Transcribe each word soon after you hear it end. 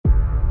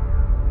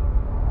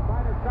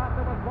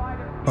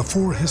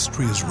Before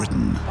history is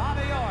written,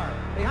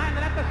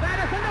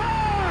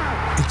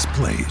 it's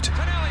played.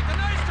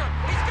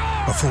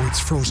 Before it's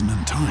frozen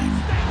in time,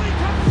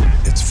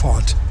 it's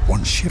fought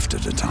one shift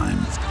at a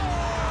time.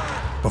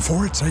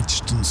 Before it's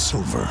etched in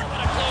silver,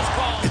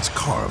 it's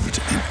carved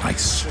in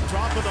ice.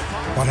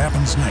 What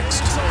happens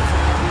next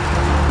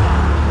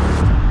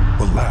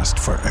will last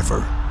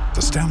forever.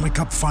 The Stanley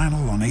Cup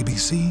Final on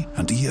ABC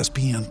and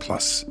ESPN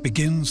Plus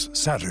begins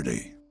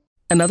Saturday.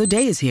 Another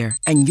day is here,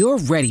 and you're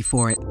ready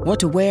for it. What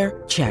to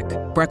wear? Check.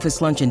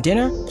 Breakfast, lunch, and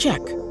dinner? Check.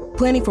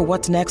 Planning for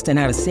what's next and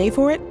how to save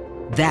for it?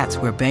 That's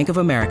where Bank of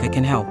America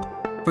can help.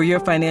 For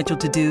your financial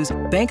to-dos,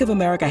 Bank of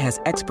America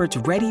has experts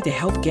ready to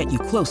help get you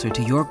closer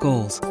to your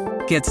goals.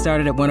 Get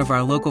started at one of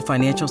our local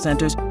financial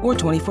centers or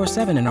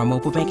 24/7 in our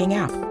mobile banking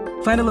app.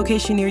 Find a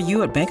location near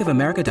you at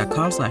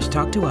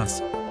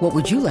bankofamerica.com/talktous. What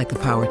would you like the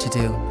power to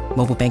do?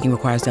 Mobile banking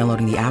requires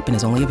downloading the app and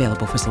is only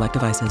available for select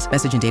devices.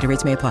 Message and data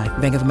rates may apply.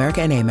 Bank of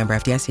America N.A., member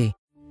FDIC.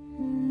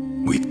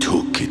 We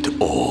took it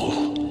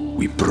all.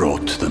 We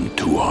brought them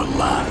to our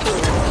land.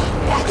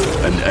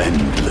 An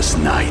endless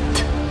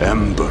night,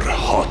 ember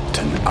hot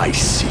and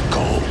icy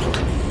cold.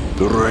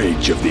 The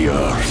rage of the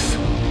earth.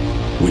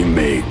 We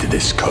made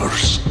this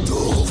curse.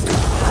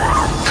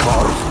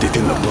 Carved it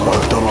in the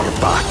blood on our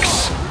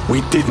backs.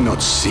 We did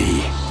not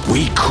see.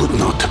 We could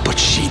not, but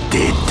she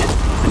did.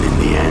 And in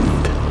the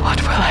end... What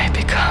will I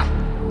become?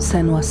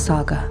 Senua's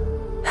Saga.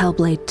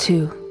 Hellblade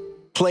 2.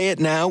 Play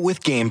it now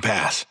with Game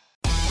Pass.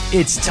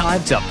 It's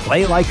time to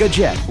play like a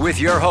Jet with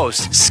your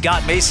host,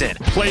 Scott Mason.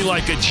 Play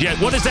like a Jet.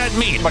 What does that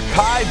mean?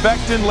 Mekhi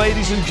Becton,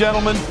 ladies and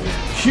gentlemen.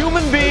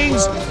 Human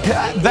beings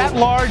that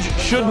large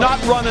should not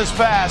run as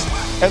fast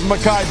as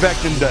Mekhi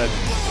Becton did.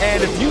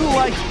 And if you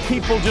like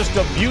people just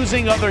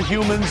abusing other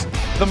humans,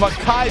 the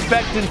Mekhi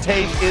Becton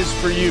tape is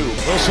for you.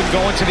 Wilson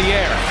going to the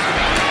air.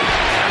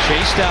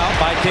 Chased out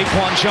by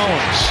Daquan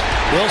Jones.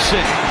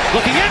 Wilson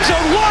looking end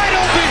zone wide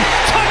open.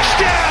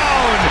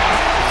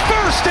 Touchdown!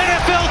 First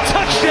NFL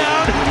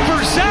touchdown for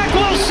Zach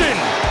Wilson.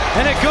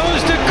 And it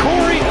goes to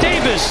Corey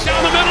Davis.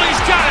 Down the middle, he's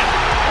got it.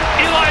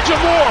 Elijah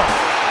Moore.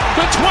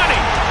 The 20.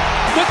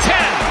 The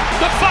 10.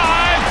 The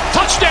 5.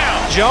 Touchdown.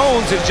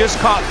 Jones is just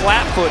caught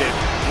flat-footed.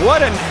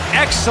 What an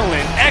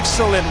excellent,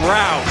 excellent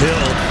route.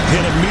 Hill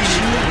hit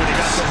immediately when he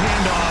got the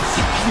handoff.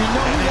 You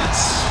know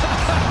that's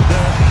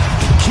the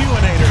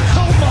Q-inator.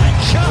 Oh my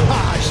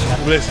gosh.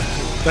 Listen,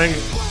 thank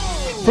you.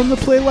 From the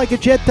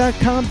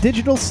PlayLikeAJet.com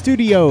digital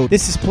studio,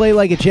 this is Play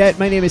Like a Jet.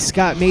 My name is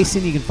Scott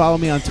Mason. You can follow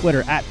me on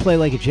Twitter at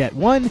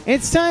PlayLikeAJet1. And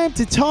it's time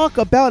to talk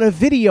about a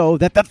video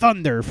that the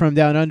Thunder from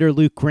Down Under,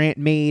 Luke Grant,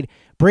 made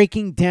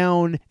breaking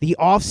down the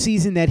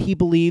offseason that he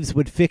believes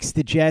would fix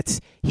the Jets.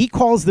 He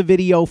calls the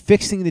video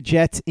Fixing the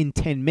Jets in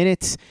 10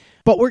 Minutes.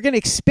 But we're going to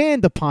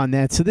expand upon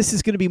that. So this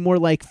is going to be more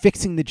like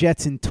Fixing the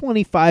Jets in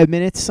 25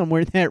 minutes,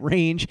 somewhere in that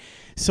range.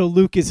 So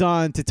Luke is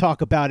on to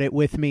talk about it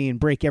with me and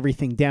break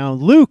everything down.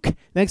 Luke,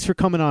 thanks for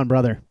coming on,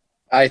 brother.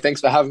 Hey,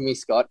 thanks for having me,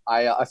 Scott.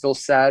 I feel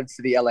sad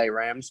for the LA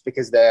Rams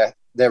because their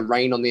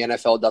reign on the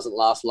NFL doesn't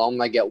last long.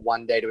 They get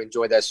one day to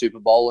enjoy their Super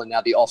Bowl, and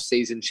now the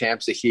off-season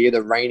champs are here,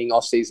 the reigning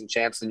off-season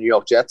champs, the New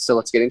York Jets. So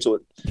let's get into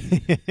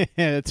it.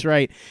 That's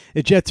right.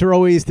 The Jets are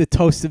always the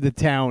toast of the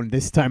town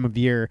this time of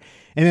year.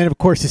 And then, of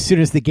course, as soon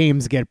as the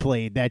games get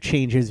played, that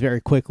changes very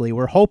quickly.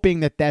 We're hoping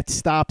that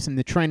stops and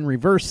the trend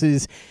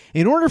reverses.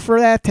 In order for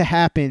that to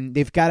happen,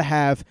 they've got to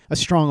have a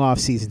strong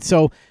offseason.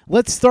 So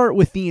let's start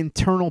with the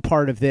internal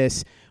part of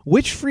this.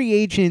 Which free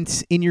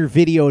agents in your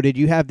video did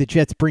you have the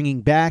Jets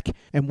bringing back,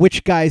 and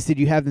which guys did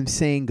you have them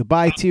saying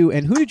goodbye to,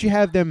 and who did you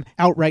have them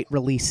outright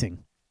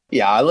releasing?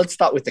 Yeah, let's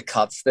start with the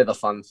cuts. They're the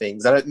fun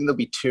things. I don't think there'll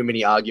be too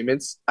many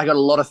arguments. I got a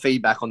lot of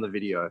feedback on the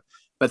video,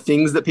 but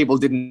things that people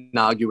didn't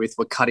argue with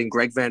were cutting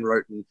Greg Van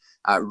Roten,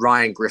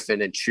 Ryan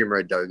Griffin, and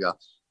Chuma Edoga.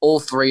 All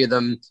three of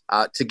them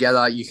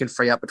together, you can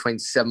free up between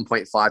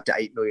 $7.5 to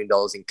 $8 million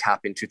in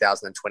cap in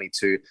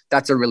 2022.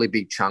 That's a really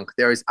big chunk.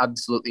 There is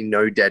absolutely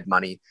no dead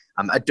money.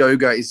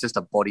 Edoga is just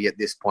a body at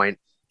this point.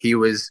 He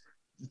was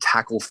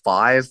tackle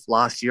 5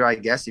 last year, I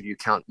guess, if you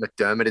count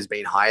McDermott as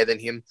being higher than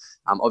him.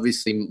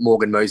 Obviously,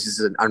 Morgan Moses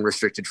is an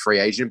unrestricted free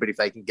agent, but if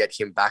they can get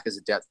him back as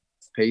a depth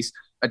piece,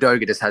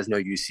 Edoga just has no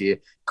use here.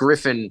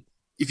 Griffin,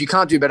 if you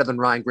can't do better than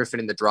Ryan Griffin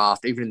in the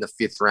draft, even in the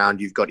 5th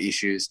round, you've got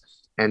issues.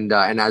 And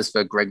as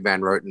for Greg Van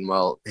Roten,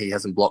 well, he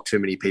hasn't blocked too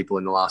many people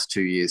in the last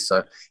 2 years. So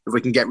if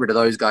we can get rid of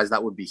those guys,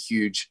 that would be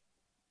huge.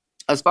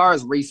 As far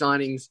as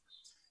re-signings,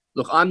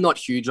 look, I'm not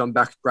huge on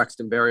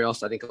Braxton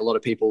Berrios. I think a lot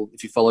of people,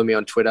 if you follow me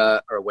on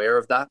Twitter, are aware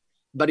of that.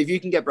 But if you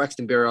can get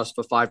Braxton Berrios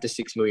for $5 to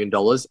 $6 million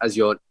as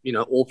your,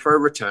 all-pro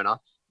returner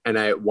and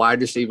a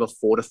wide receiver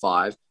 4 to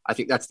 5, I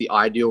think that's the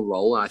ideal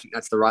role. And I think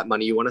that's the right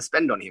money you want to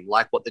spend on him.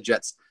 Like what the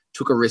Jets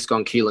took a risk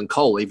on Keelan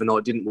Cole, even though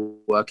it didn't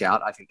work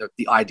out. I think that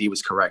the idea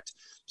was correct.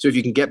 So if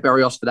you can get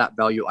Berrios for that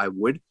value, I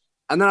would.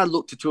 And then I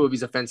looked to 2 of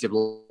his offensive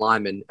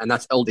linemen, and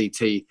that's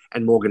LDT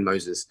and Morgan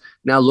Moses.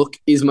 Now, look,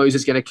 is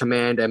Moses going to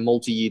command a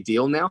multi-year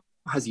deal now?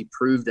 Has he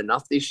proved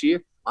enough this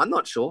year? I'm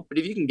not sure. But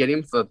if you can get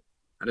him for,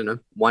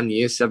 1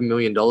 year, $7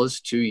 million,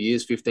 2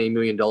 years, $15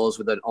 million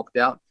with an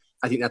opt-out,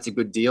 I think that's a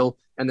good deal.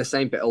 And the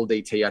same for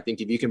LDT. I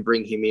think if you can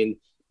bring him in,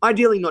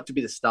 ideally not to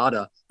be the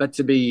starter, but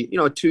to be, a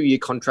 2-year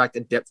contract, a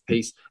depth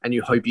piece, and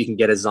you hope you can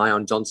get a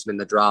Zion Johnson in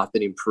the draft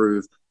and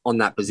improve on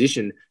that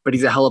position. But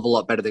he's a hell of a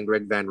lot better than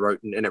Greg Van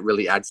Roten, and it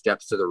really adds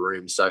depth to the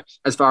room. So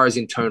as far as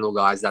internal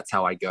guys, that's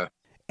how I go.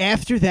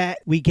 After that,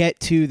 we get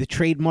to the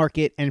trade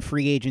market and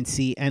free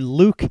agency. And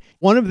Luke,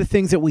 one of the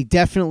things that we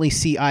definitely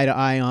see eye to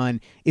eye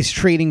on is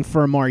trading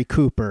for Amari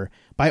Cooper.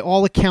 By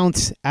all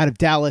accounts, out of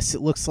Dallas,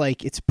 it looks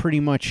like it's pretty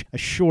much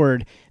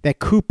assured that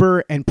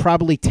Cooper and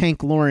probably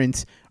Tank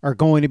Lawrence are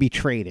going to be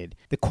traded.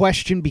 The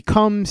question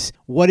becomes,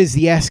 what is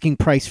the asking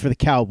price for the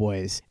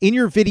Cowboys? In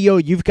your video,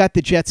 you've got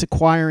the Jets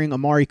acquiring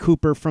Amari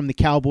Cooper from the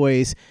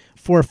Cowboys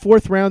for a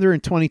 4th rounder in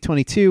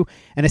 2022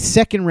 and a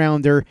 2nd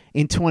rounder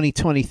in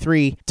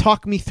 2023.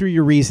 Talk me through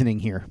your reasoning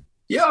here.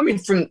 Yeah, I mean,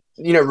 from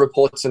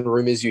reports and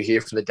rumors you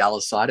hear from the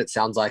Dallas side, it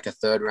sounds like a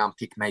 3rd round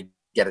pick may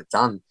get it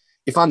done.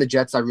 If I'm the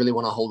Jets, I really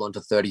want to hold on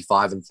to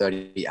 35 and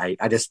 38.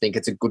 I just think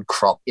it's a good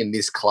crop in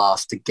this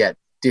class to get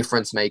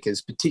difference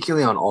makers,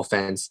 particularly on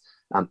offense,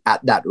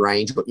 at that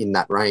range or in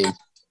that range.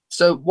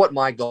 So what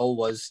my goal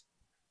was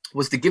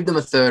to give them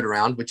a 3rd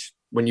round, which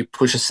when you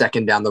push a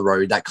 2nd down the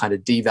road, that kind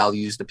of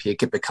devalues the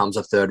pick. It becomes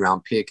a 3rd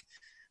round pick.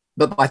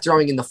 But by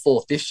throwing in the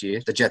 4th this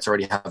year, the Jets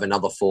already have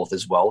another 4th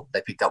as well.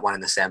 They picked up one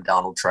in the Sam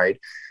Darnold trade.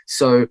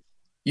 So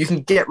you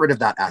can get rid of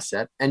that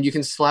asset and you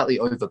can slightly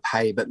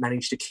overpay, but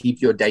manage to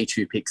keep your day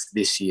 2 picks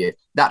this year.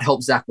 That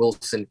helps Zach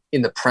Wilson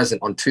in the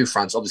present on 2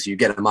 fronts. Obviously, you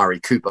get Amari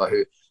Cooper,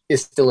 who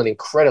is still an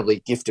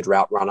incredibly gifted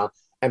route runner.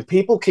 And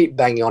people keep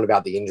banging on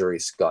about the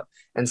injuries, Scott,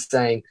 and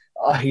saying,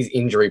 oh, he's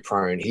injury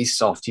prone. He's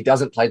soft. He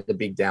doesn't play the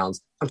big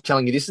downs. I'm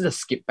telling you, this is a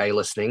Skip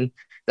Bayless thing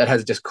that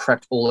has just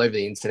crept all over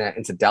the internet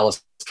into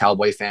Dallas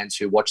Cowboy fans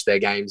who watch their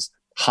games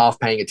half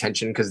paying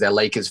attention because they're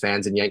Lakers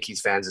fans and Yankees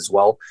fans as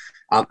well.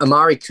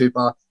 Amari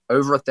Cooper,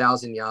 over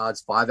 1,000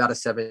 yards, 5 out of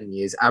 7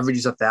 years,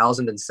 averages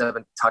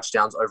 1,007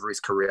 touchdowns over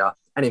his career,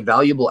 an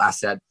invaluable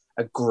asset,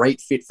 a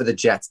great fit for the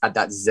Jets at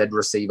that Z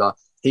receiver.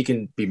 He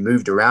can be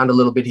moved around a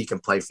little bit. He can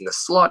play from the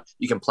slot.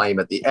 You can play him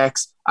at the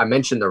X. I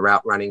mentioned the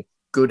route running,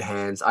 good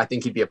hands. I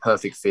think he'd be a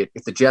perfect fit.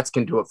 If the Jets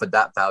can do it for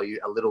that value,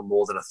 a little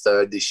more than a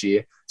 3rd this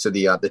year, so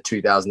the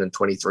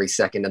 2023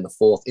 2nd and the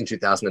 4th in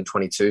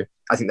 2022,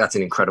 I think that's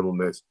an incredible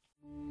move.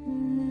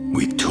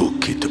 We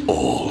took it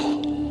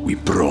all. We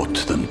brought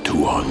them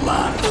to our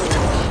land.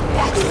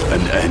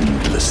 An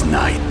endless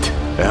night,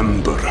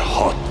 ember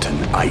hot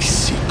and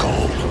icy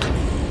cold.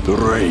 The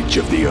rage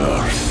of the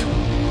earth.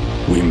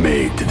 We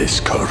made this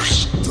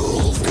curse.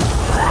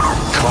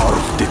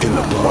 Carved it in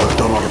the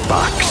blood on our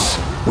backs.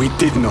 We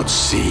did not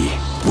see.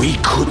 We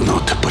could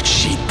not, but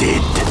she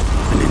did.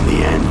 And in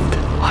the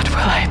end... What will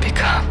I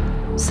become?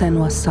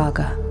 Senua's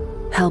Saga.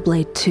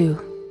 Hellblade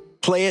 2.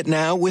 Play it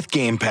now with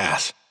Game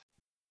Pass.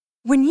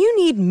 When you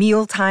need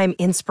mealtime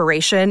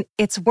inspiration,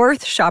 it's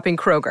worth shopping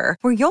Kroger,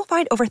 where you'll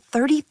find over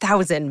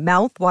 30,000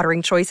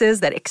 mouth-watering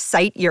choices that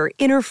excite your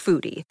inner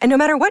foodie. And no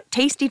matter what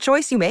tasty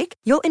choice you make,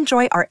 you'll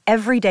enjoy our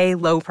everyday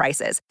low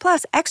prices,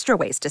 plus extra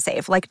ways to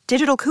save, like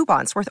digital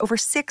coupons worth over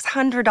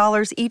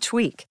 $600 each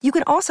week. You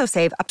can also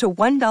save up to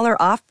 $1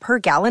 off per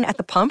gallon at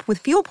the pump with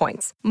fuel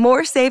points.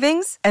 More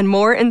savings and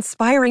more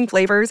inspiring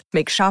flavors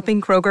make shopping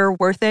Kroger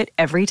worth it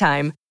every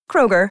time.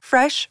 Kroger,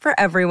 fresh for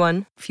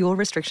everyone. Fuel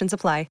restrictions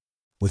apply.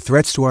 With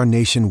threats to our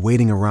nation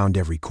waiting around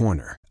every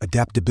corner,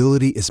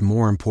 adaptability is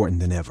more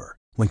important than ever.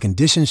 When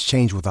conditions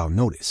change without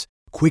notice,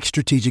 quick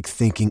strategic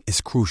thinking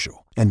is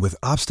crucial. And with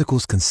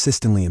obstacles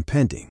consistently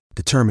impending,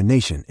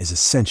 determination is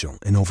essential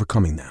in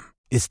overcoming them.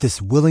 It's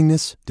this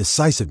willingness,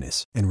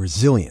 decisiveness, and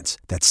resilience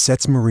that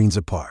sets Marines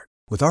apart.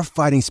 With our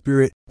fighting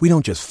spirit, we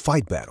don't just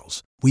fight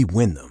battles, we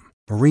win them.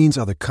 Marines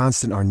are the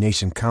constant our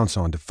nation counts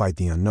on to fight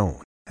the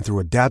unknown. And through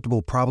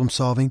adaptable problem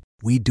solving,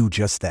 we do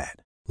just that.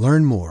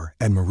 Learn more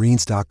at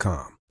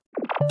Marines.com.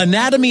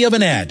 Anatomy of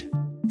an ad.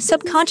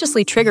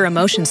 Subconsciously trigger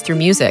emotions through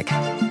music.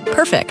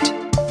 Perfect.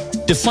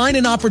 Define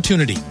an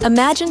opportunity.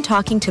 Imagine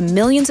talking to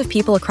millions of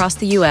people across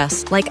the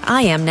U.S. like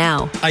I am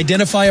now.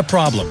 Identify a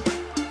problem.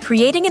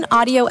 Creating an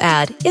audio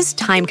ad is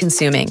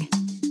time-consuming.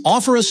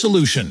 Offer a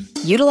solution.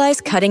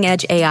 Utilize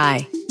cutting-edge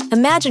AI.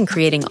 Imagine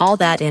creating all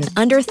that in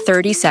under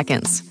 30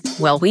 seconds.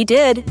 Well, we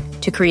did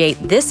to create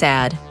this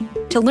ad.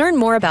 To learn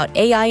more about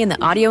AI in the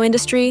audio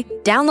industry,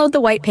 download the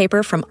white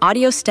paper from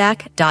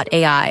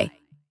audiostack.ai.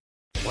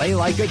 Play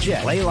like a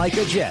Jet. Play like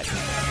a Jet.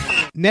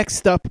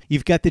 Next up,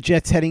 you've got the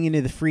Jets heading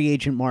into the free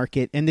agent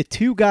market, and the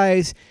 2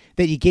 guys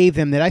that you gave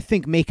them that I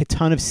think make a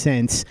ton of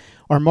sense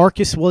are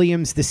Marcus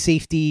Williams, the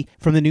safety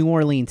from the New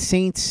Orleans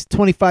Saints,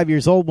 25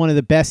 years old, one of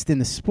the best in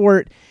the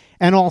sport,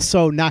 and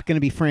also not going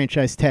to be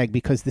franchise tagged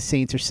because the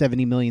Saints are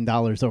 $70 million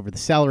over the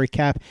salary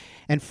cap.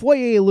 And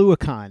Foye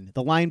Oluokun,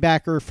 the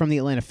linebacker from the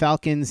Atlanta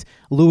Falcons.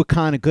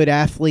 Oluokun, a good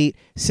athlete,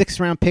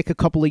 6th-round pick a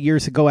couple of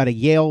years ago out of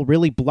Yale,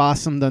 really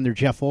blossomed under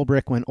Jeff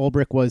Ulbrich when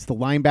Ulbrich was the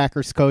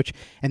linebackers coach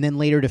and then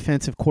later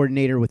defensive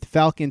coordinator with the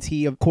Falcons.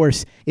 He, of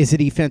course, is a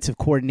defensive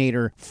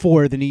coordinator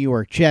for the New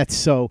York Jets,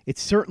 so it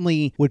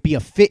certainly would be a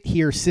fit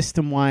here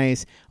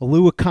system-wise.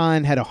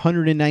 Oluokun had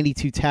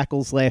 192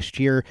 tackles last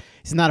year.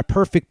 He's not a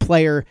perfect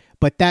player,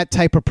 but that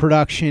type of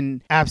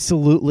production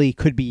absolutely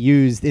could be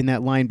used in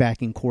that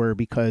linebacking core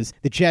because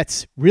the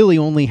Jets really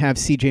only have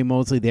C.J.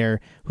 Mosley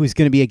there, who's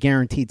going to be a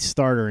guaranteed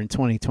starter in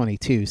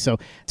 2022. So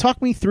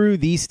talk me through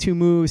these two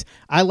moves.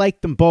 I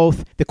like them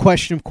both. The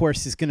question, of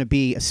course, is going to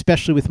be,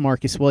 especially with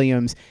Marcus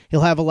Williams,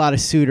 he'll have a lot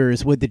of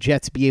suitors. Would the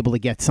Jets be able to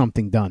get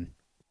something done?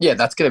 Yeah,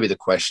 that's going to be the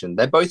question.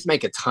 They both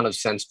make a ton of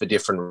sense for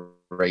different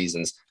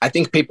reasons. I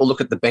think people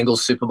look at the Bengals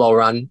Super Bowl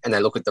run and they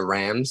look at the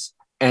Rams,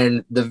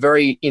 and the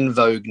very in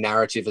vogue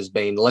narrative has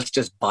been, let's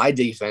just buy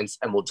defense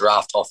and we'll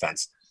draft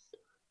offense.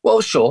 Well,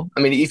 sure.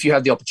 I mean, if you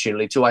have the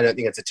opportunity to, I don't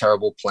think it's a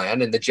terrible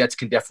plan. And the Jets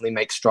can definitely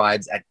make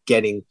strides at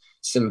getting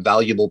some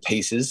valuable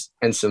pieces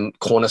and some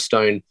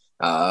cornerstone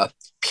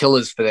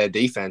pillars for their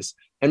defense.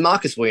 And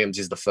Marcus Williams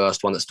is the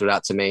first one that stood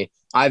out to me.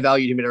 I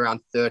valued him at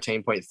around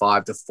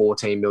 $13.5 to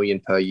 $14 million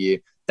per year.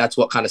 That's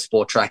what kind of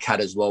Sport Track had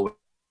as well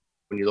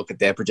when you look at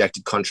their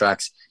projected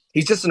contracts.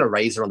 He's just an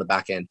eraser on the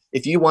back end.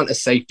 If you want a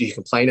safety who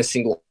can play in a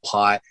single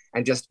high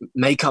and just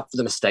make up for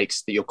the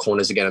mistakes that your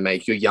corners are going to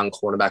make, your young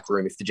cornerback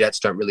room, if the Jets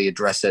don't really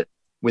address it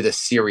with a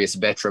serious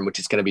veteran, which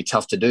is going to be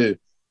tough to do,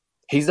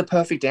 he's the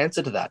perfect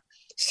answer to that.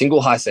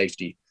 Single high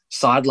safety,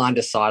 sideline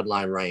to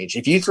sideline range.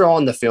 If you throw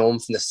on the film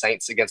from the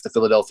Saints against the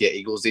Philadelphia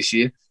Eagles this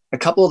year, a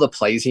couple of the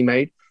plays he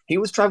made, he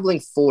was traveling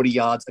 40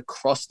 yards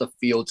across the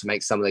field to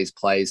make some of these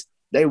plays.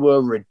 They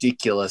were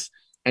ridiculous,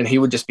 and he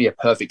would just be a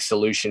perfect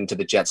solution to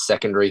the Jets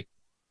secondary.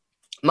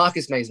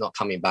 Marcus May's not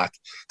coming back.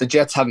 The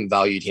Jets haven't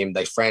valued him.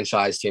 They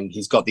franchised him.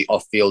 He's got the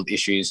off-field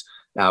issues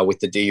with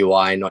the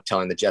DUI and not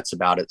telling the Jets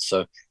about it,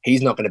 so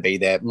he's not going to be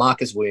there.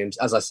 Marcus Williams,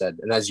 as I said,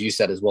 and as you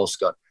said as well,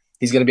 Scott,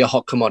 he's going to be a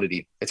hot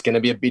commodity. It's going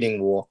to be a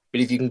bidding war,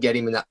 but if you can get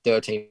him in that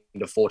 13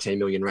 to 14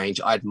 million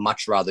range, I'd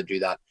much rather do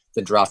that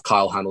than draft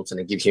Kyle Hamilton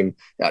and give him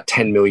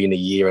 $10 million a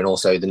year and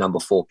also the number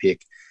 4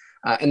 pick.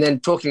 And then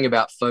talking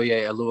about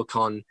Foye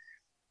Oluokun,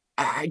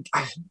 I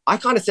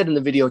kind of said in the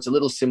video, it's a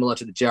little similar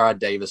to the Jarrad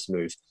Davis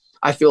move.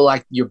 I feel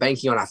like you're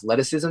banking on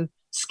athleticism,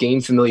 scheme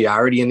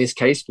familiarity in this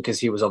case, because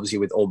he was obviously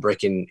with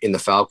Ulbrich in the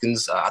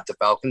Falcons, at the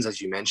Falcons,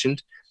 as you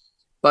mentioned.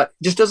 But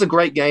just does a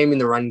great game in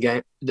the run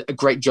game, a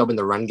great job in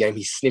the run game.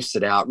 He sniffs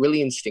it out,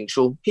 really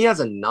instinctual. He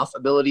has enough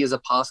ability as a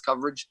pass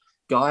coverage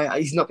guy.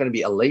 He's not going to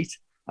be elite.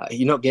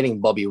 You're not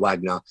getting Bobby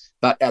Wagner,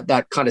 but at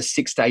that kind of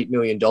 $6 to $8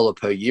 million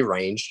per year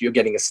range, you're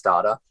getting a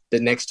starter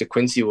that next to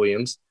Quincy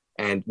Williams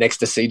and next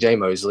to CJ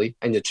Mosley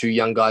and the 2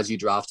 young guys you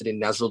drafted in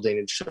Nasruddin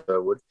and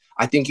Sherwood,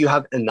 I think you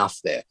have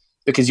enough there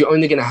because you're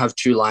only going to have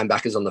 2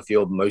 linebackers on the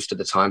field most of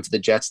the time for the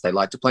Jets. They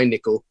like to play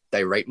nickel.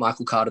 They rate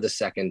Michael Carter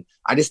II.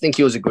 I just think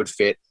he was a good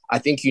fit. I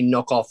think you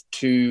knock off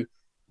 2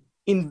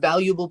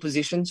 invaluable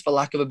positions, for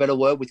lack of a better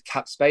word, with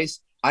cap space.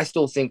 I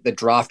still think the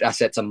draft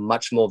assets are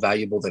much more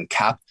valuable than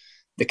cap.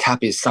 The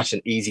cap is such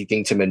an easy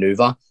thing to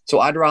maneuver. So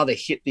I'd rather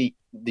hit the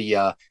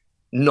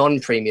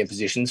non-premium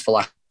positions, for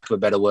lack of a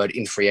better word,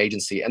 in free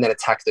agency and then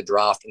attack the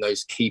draft in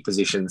those key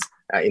positions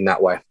in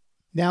that way.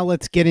 Now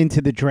let's get into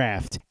the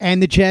draft.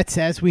 And the Jets,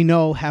 as we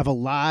know, have a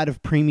lot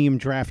of premium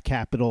draft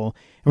capital.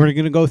 And we're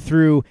going to go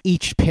through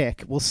each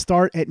pick. We'll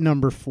start at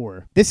number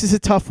 4. This is a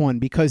tough one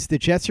because the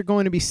Jets are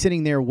going to be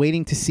sitting there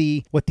waiting to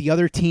see what the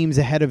other teams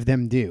ahead of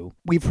them do.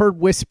 We've heard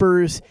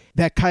whispers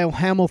that Kyle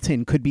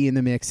Hamilton could be in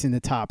the mix in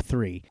the top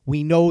 3.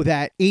 We know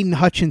that Aiden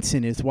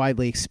Hutchinson is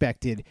widely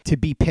expected to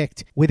be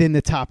picked within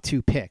the top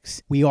 2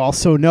 picks. We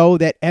also know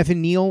that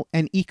Evan Neal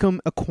and Ikem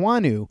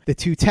Ekwonu, the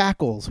 2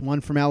 tackles,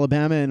 one from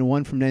Alabama and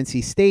one from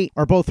NC State,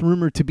 are both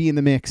rumored to be in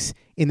the mix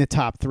in the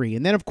top 3.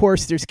 And then, of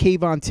course, there's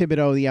Kayvon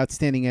Thibodeaux, the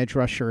outstanding edge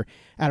rusher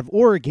out of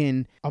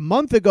Oregon. A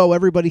month ago,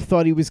 everybody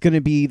thought he was going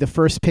to be the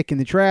first pick in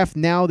the draft.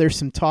 Now there's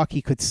some talk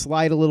he could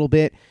slide a little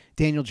bit.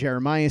 Daniel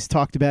Jeremiah's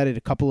talked about it.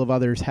 A couple of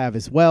others have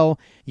as well.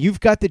 You've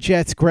got the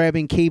Jets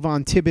grabbing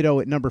Kayvon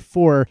Thibodeaux at number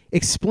 4.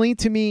 Explain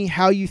to me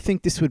how you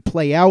think this would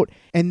play out,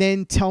 and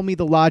then tell me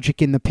the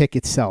logic in the pick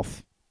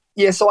itself.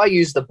 Yeah, so I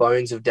used the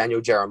bones of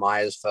Daniel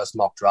Jeremiah's first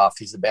mock draft.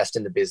 He's the best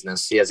in the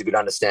business. He has a good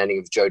understanding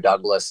of Joe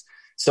Douglas.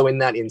 So in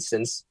that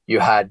instance, you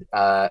had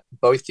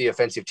both the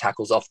offensive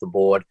tackles off the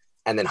board,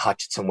 and then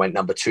Hutchinson went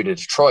number 2 to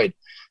Detroit.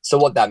 So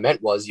what that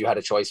meant was you had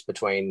a choice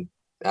between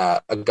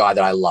a guy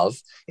that I love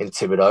in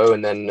Thibodeaux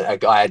and then a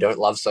guy I don't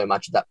love so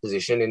much at that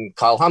position in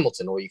Kyle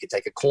Hamilton, or you could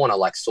take a corner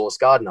like Sauce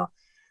Gardner.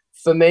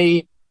 For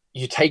me,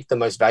 you take the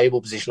most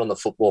valuable position on the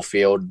football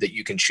field that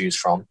you can choose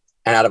from.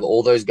 And out of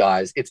all those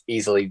guys, it's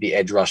easily the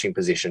edge rushing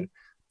position.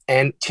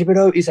 And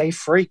Thibodeaux is a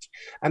freak.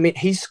 I mean,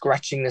 he's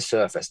scratching the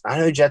surface. I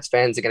know Jets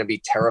fans are going to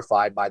be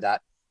terrified by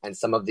that and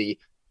some of the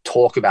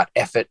talk about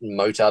effort and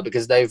motor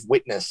because they've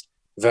witnessed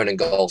Vernon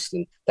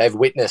Gholston. They've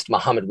witnessed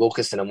Muhammad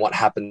Wilkerson and what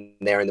happened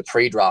there in the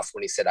pre-draft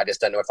when he said, I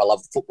just don't know if I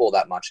love football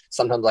that much.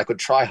 Sometimes I could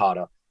try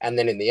harder. And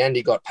then in the end,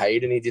 he got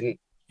paid and he didn't,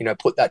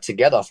 put that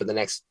together for the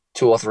next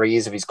 2 or 3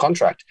 years of his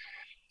contract.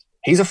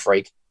 He's a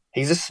freak.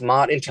 He's a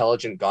smart,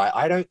 intelligent guy.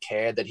 I don't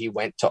care that he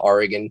went to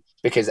Oregon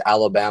because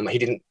he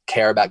didn't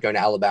care about going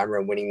to Alabama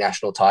and winning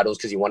national titles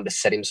because he wanted to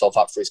set himself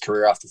up for his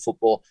career after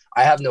football.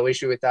 I have no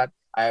issue with that.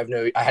 I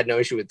had no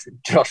issue with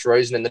Josh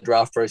Rosen in the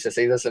draft process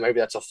either, so maybe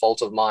that's a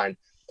fault of mine.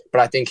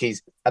 But I think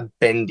he's a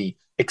bendy,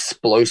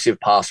 explosive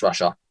pass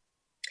rusher.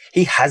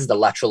 He has the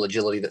lateral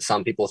agility that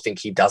some people think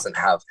he doesn't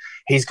have.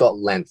 He's got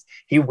length.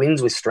 He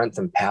wins with strength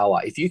and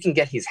power. If you can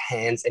get his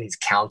hands and his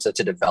counter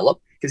to develop,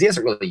 because he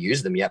hasn't really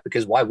used them yet,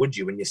 because why would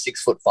you when you're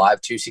 6'5",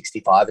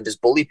 265 and just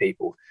bully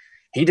people?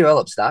 He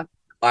develops that.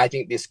 I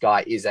think this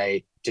guy is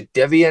a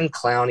Jadeveon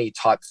Clowney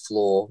type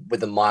floor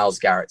with a Myles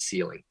Garrett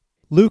ceiling.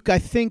 Luke, I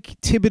think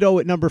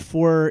Thibodeau at number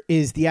 4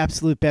 is the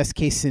absolute best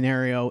case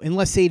scenario,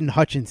 unless Aiden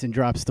Hutchinson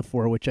drops to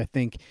 4, which I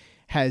think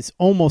has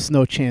almost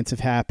no chance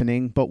of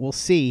happening, but we'll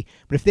see.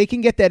 But if they can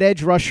get that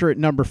edge rusher at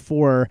number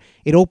 4,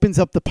 it opens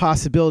up the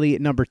possibility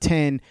at number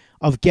 10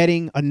 of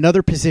getting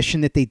another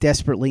position that they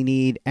desperately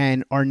need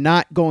and are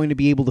not going to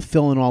be able to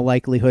fill in all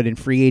likelihood in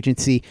free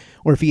agency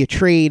or via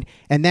trade,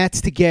 and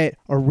that's to get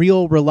a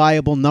real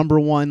reliable number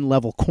 1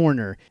 level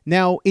corner.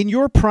 Now, in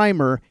your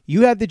primer,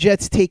 you have the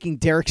Jets taking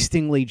Derek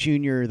Stingley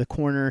Jr., the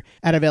corner,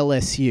 out of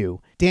LSU.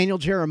 Daniel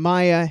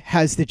Jeremiah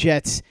has the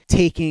Jets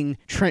taking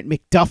Trent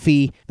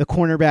McDuffie, the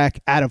cornerback,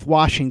 out of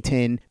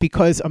Washington,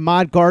 because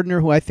Ahmad Gardner,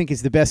 who I think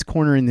is the best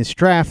corner in this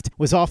draft,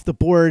 was off the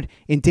board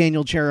in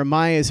Daniel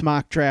Jeremiah's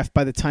mock draft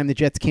by the time the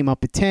Jets came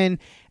up at 10.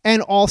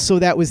 And also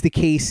that was the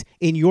case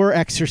in your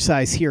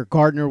exercise here.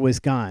 Gardner was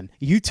gone.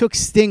 You took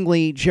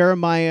Stingley.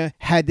 Jeremiah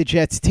had the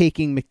Jets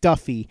taking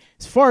McDuffie.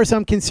 As far as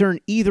I'm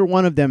concerned, either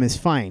one of them is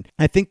fine.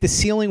 I think the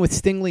ceiling with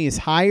Stingley is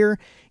higher.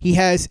 He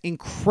has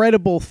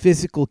incredible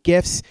physical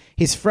gifts.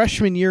 His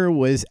freshman year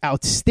was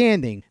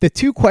outstanding. The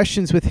two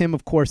questions with him,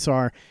 of course,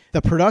 are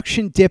the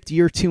production dipped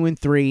year 2 and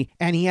 3,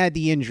 and he had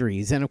the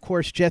injuries. And, of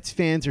course, Jets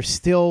fans are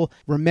still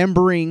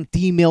remembering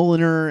D.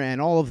 Milliner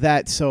and all of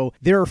that, so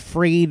they're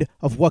afraid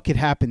of what could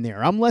happen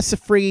there. I'm less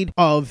afraid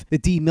of the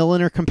D.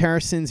 Milliner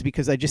comparisons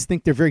because I just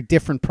think they're very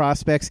different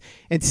prospects.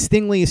 And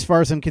Stingley, as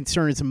far as I'm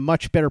concerned, is a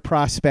much better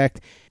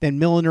prospect than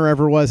Milliner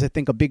ever was. I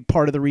think a big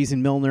part of the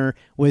reason Milliner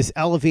was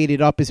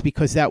elevated up is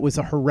because that was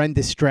a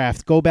horrendous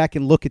draft. Go back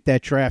and look at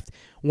that draft.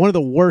 One of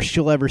the worst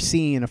you'll ever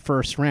see in a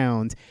first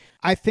round.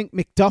 I think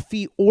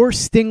McDuffie or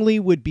Stingley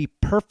would be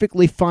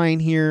perfectly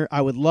fine here.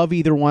 I would love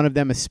either one of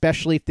them,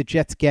 especially if the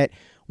Jets get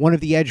one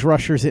of the edge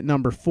rushers at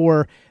number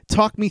 4.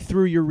 Talk me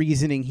through your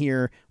reasoning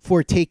here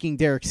for taking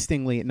Derek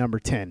Stingley at number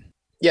 10.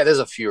 Yeah, there's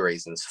a few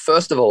reasons.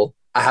 First of all,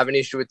 I have an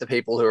issue with the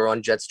people who are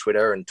on Jets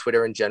Twitter and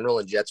Twitter in general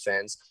and Jets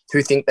fans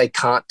who think they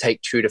can't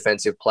take 2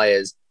 defensive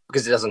players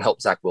because it doesn't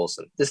help Zach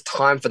Wilson. There's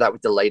time for that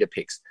with the later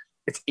picks.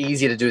 It's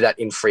easier to do that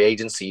in free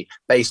agency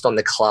based on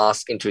the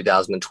class in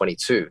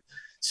 2022.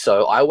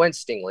 So I went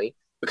Stingley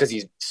because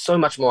he's so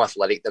much more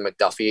athletic than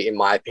McDuffie, in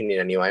my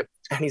opinion anyway,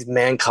 and his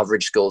man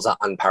coverage skills are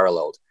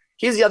unparalleled.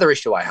 Here's the other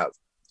issue I have.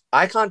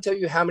 I can't tell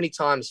you how many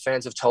times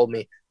fans have told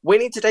me, we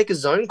need to take a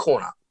zone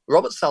corner.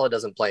 Robert Saleh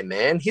doesn't play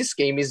man. His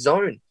scheme is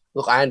zone.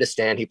 Look, I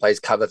understand he plays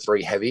cover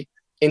 3 heavy.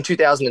 In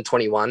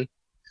 2021,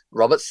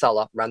 Robert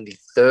Saleh ran the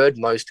 3rd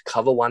most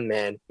cover 1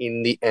 man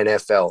in the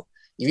NFL.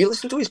 If you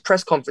listen to his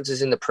press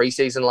conferences in the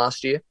preseason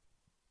last year,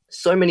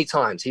 so many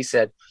times he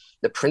said,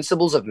 the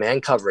principles of man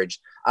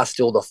coverage are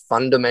still the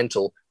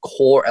fundamental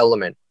core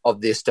element of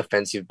this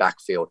defensive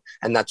backfield.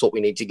 And that's what we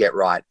need to get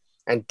right.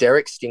 And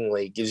Derek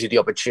Stingley gives you the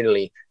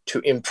opportunity to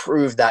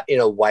improve that in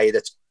a way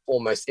that's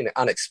almost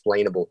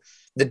unexplainable.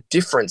 The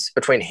difference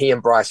between he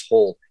and Bryce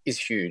Hall is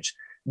huge.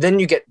 Then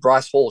you get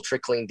Bryce Hall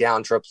trickling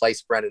down to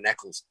replace Brandon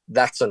Eccles.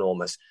 That's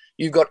enormous.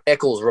 You've got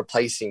Eccles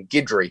replacing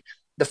Guidry.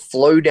 The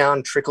flow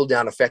down, trickle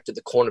down effect of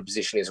the corner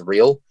position is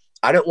real.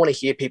 I don't want to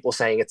hear people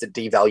saying it's a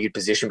devalued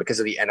position because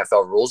of the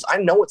NFL rules. I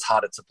know it's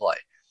harder to play,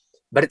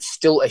 but it's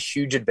still a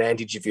huge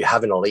advantage if you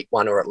have an elite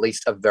one or at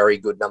least a very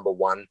good number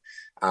 1.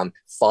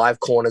 5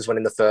 corners went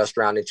in the first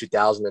round in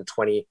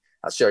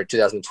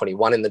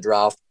 2021 in the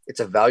draft. It's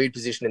a valued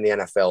position in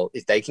the NFL.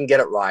 If they can get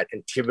it right,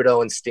 and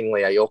Thibodeau and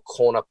Stingley are your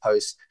corner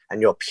posts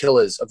and your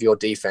pillars of your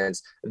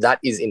defense, that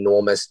is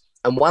enormous.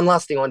 And one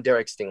last thing on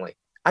Derek Stingley.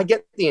 I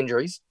get the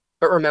injuries,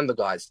 but remember,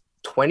 guys,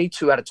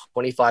 22 out of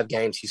 25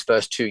 games his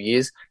first 2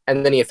 years,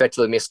 and then he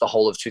effectively missed the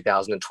whole of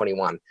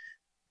 2021.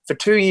 For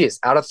 2 years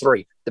out of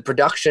 3, the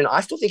production,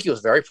 I still think he was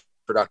very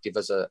productive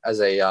as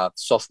a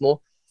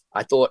sophomore.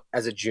 I thought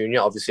as a junior,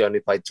 obviously only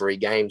played 3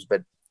 games,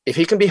 but if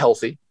he can be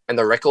healthy and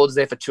the record's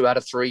there for 2 out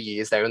of 3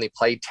 years, they only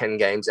played 10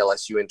 games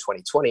LSU in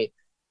 2020,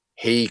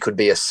 he could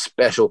be a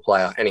special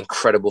player and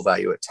incredible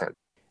value at 10.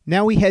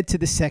 Now we head to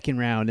the second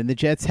round, and the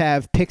Jets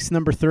have picks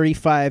number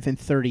 35 and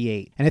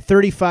 38. And at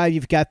 35,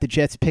 you've got the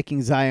Jets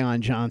picking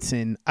Zion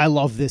Johnson. I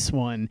love this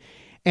one.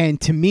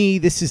 And to me,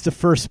 this is the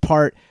first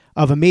part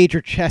of a major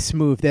chess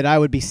move that I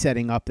would be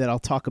setting up that I'll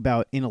talk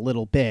about in a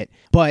little bit.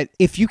 But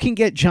if you can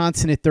get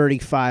Johnson at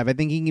 35, I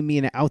think he can be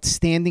an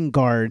outstanding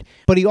guard,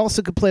 but he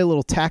also could play a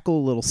little tackle,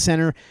 a little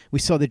center. We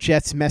saw the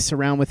Jets mess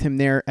around with him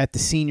there at the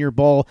Senior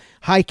Bowl.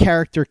 High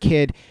character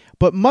kid.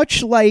 But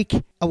much like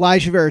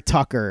Elijah Vera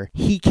Tucker,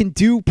 he can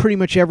do pretty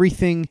much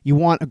everything you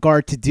want a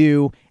guard to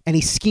do, and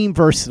he's scheme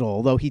versatile,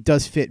 although he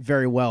does fit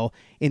very well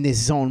in this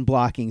zone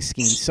blocking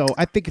scheme. So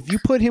I think if you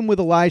put him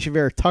with Elijah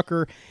Vera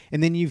Tucker,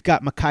 and then you've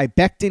got Mekhi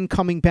Becton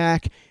coming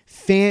back,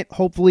 Fant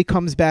hopefully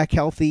comes back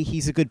healthy,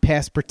 he's a good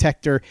pass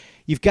protector,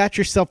 you've got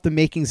yourself the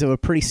makings of a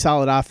pretty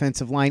solid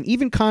offensive line.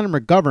 Even Connor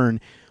McGovern,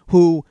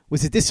 who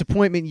was a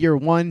disappointment year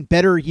one,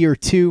 better year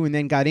two, and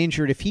then got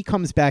injured. If he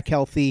comes back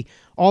healthy,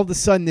 all of a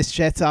sudden this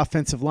Jets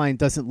offensive line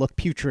doesn't look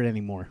putrid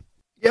anymore.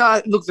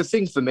 Yeah, look, the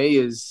thing for me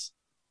is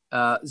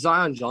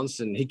Zion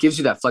Johnson, he gives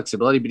you that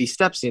flexibility, but he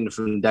steps in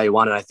from day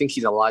one, and I think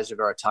he's Elijah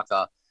Vera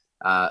Tucker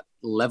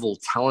level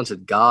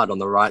talented guard on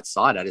the right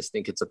side. I just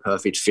think it's a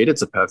perfect fit.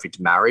 It's a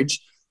perfect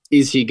marriage.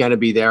 Is he going to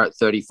be there at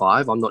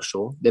 35? I'm not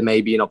sure. There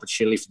may be an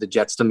opportunity for the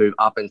Jets to move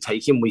up and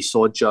take him. We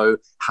saw Joe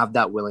have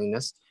that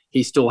willingness.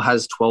 He still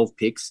has 12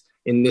 picks.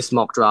 In this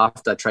mock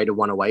draft, I traded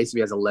one away, so he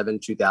has 11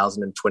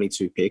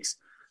 2022 picks.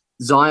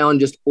 Zion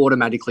just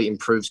automatically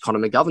improves Connor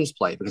McGovern's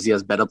play because he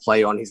has better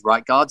play on his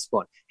right guard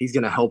spot. He's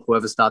going to help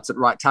whoever starts at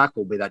right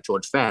tackle, be that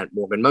George Fant,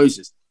 Morgan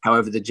Moses.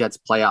 However the Jets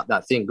play out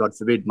that thing, God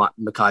forbid,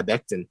 Mekhi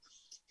Becton.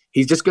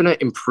 He's just going to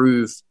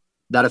improve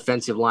that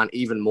offensive line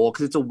even more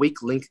because it's a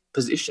weak link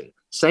position.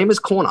 Same as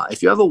corner.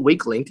 If you have a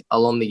weak link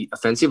along the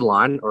offensive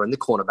line or in the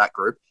cornerback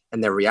group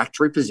and their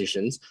reactory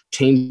positions,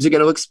 teams are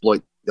going to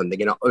exploit them. They're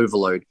going to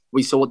overload.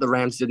 We saw what the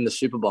Rams did in the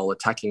Super Bowl,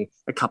 attacking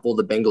a couple of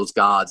the Bengals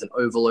guards and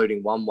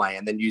overloading one way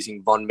and then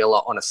using Von Miller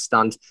on a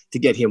stunt to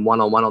get him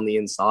one-on-one on the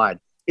inside.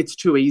 It's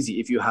too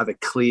easy if you have a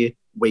clear,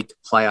 weak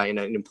player in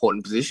an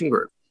important position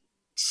group.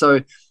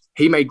 So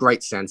he made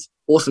great sense.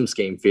 Awesome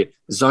scheme fit,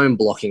 zone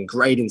blocking,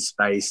 great in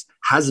space,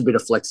 has a bit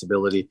of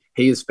flexibility.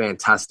 He is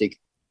fantastic.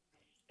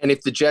 And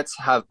if the Jets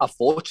are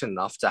fortunate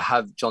enough to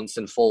have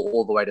Johnson fall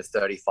all the way to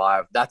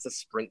 35, that's a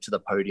sprint to the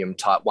podium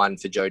type one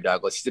for Joe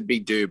Douglas. He's a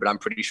big dude, but I'm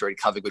pretty sure he'd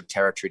cover good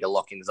territory to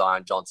lock in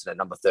Zion Johnson at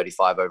number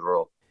 35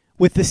 overall.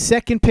 With the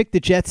second pick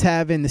the Jets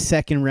have in the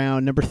second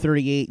round, number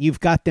 38, you've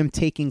got them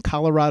taking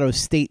Colorado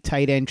State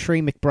tight end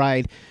Trey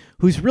McBride,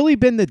 who's really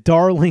been the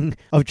darling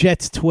of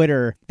Jets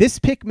Twitter. This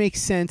pick makes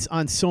sense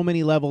on so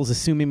many levels,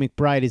 assuming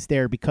McBride is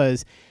there,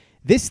 because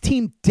this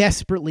team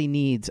desperately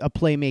needs a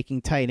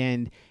playmaking tight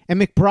end,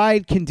 and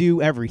McBride can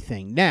do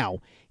everything. Now,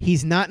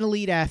 he's not an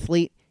elite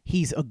athlete.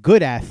 He's a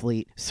good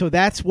athlete, so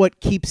that's what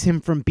keeps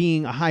him from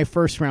being a high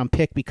first-round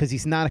pick because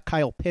he's not a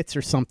Kyle Pitts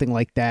or something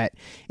like that.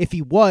 If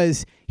he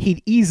was,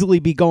 he'd easily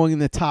be going in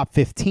the top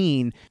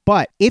 15.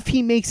 But if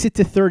he makes it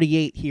to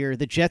 38 here,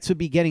 the Jets would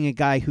be getting a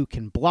guy who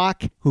can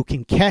block, who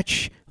can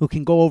catch, who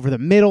can go over the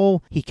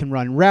middle, he can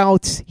run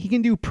routes, he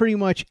can do pretty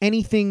much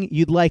anything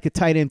you'd like a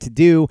tight end to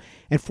do.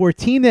 And for a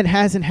team that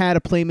hasn't had a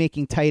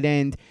playmaking tight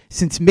end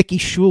since Mickey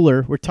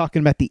Schuler, we're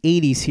talking about the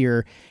 80s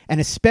here, and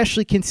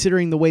especially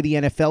considering the way the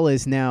NFL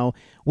is now,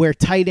 where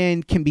tight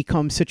end can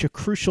become such a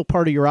crucial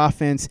part of your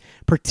offense,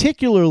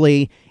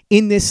 particularly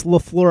in this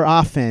LaFleur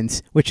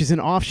offense, which is an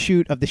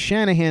offshoot of the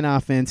Shanahan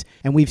offense,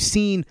 and we've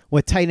seen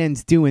what tight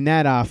ends do in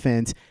that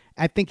offense.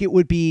 I think it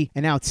would be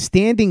an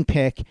outstanding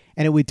pick,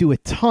 and it would do a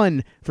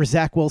ton for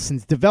Zach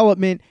Wilson's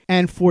development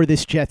and for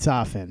this Jets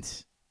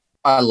offense.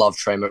 I love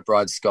Trey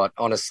McBride, Scott.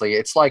 Honestly,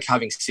 it's like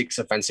having 6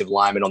 offensive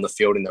linemen on the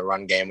field in the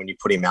run game when you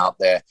put him out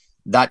there.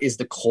 That is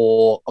the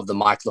core of the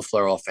Mike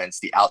LaFleur offense,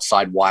 the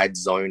outside wide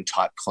zone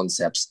type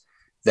concepts.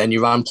 Then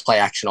you run play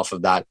action off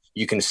of that.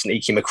 You can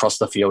sneak him across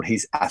the field.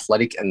 He's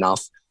athletic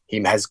enough.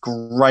 He has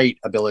great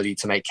ability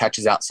to make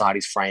catches outside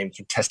his frame,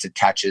 contested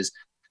catches.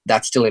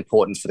 That's still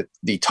important for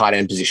the tight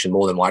end position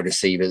more than wide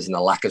receivers and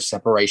the lack of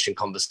separation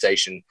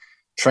conversation.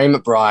 Trey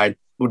McBride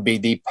would be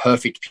the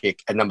perfect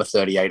pick at number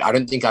 38. I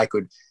don't think I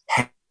could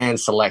hand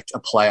select a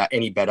player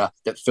any better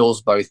that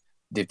fills both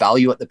the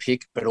value at the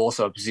pick, but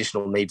also a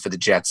positional need for the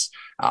Jets.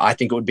 I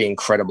think it would be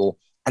incredible.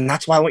 And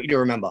that's why I want you to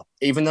remember,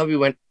 even though we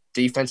went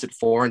defense at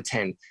 4 and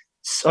 10,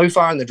 so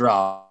far in the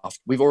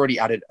draft, we've already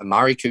added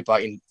Amari Cooper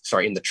in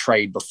the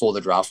trade before the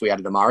draft. We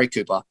added Amari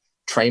Cooper,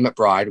 Trey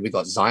McBride. We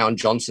got Zion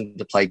Johnson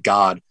to play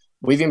guard.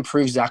 We've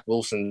improved Zach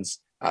Wilson's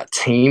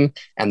team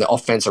and the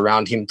offense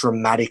around him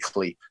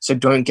dramatically. So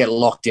don't get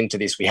locked into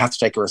this. We have to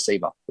take a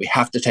receiver. We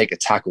have to take a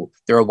tackle.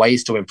 There are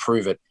ways to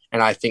improve it.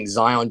 And I think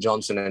Zion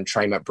Johnson and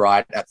Trey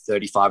McBride at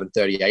 35 and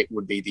 38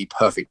 would be the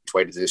perfect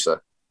way to do so.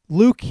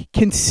 Luke,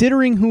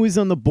 considering who is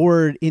on the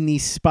board in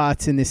these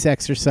spots in this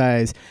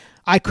exercise,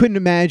 I couldn't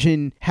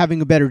imagine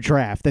having a better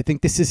draft. I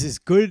think this is as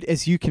good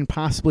as you can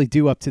possibly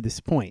do up to this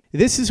point.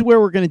 This is where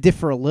we're going to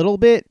differ a little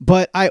bit,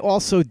 but I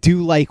also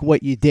do like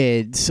what you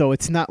did, so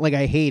it's not like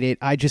I hate it.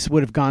 I just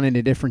would have gone in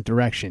a different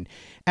direction.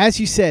 as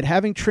you said,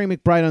 having Trey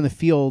McBride on the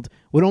field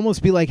would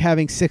almost be like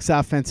having 6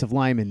 offensive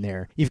linemen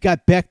there. You've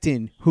got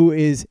Becton, who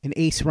is an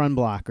ace run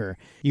blocker.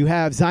 You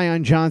have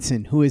Zion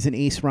Johnson, who is an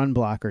ace run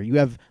blocker. You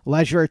have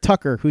Elijah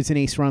Tucker, who's an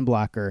ace run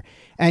blocker.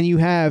 And you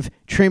have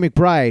Trey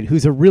McBride,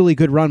 who's a really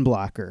good run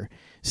blocker.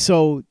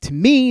 So to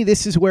me,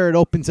 this is where it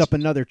opens up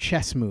another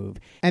chess move.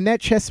 And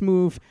that chess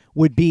move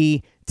would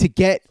be to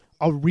get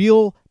a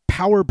real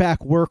power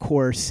back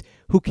workhorse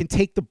who can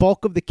take the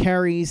bulk of the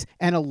carries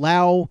and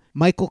allow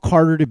Michael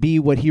Carter to be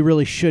what he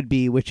really should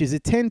be, which is a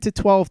 10 to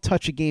 12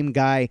 touch a game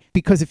guy.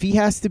 Because if he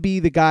has to be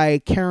the guy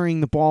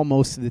carrying the ball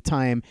most of the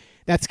time,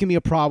 that's going to be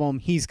a problem.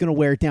 He's going to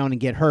wear down and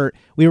get hurt.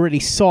 We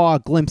already saw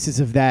glimpses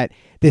of that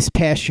this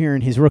past year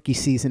in his rookie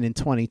season in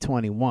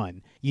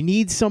 2021. You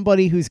need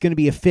somebody who's going to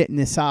be a fit in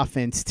this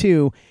offense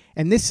too.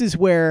 And this is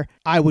where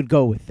I would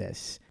go with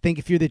this. I think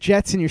if you're the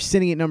Jets and you're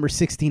sitting at number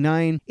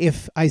 69,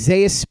 if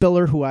Isaiah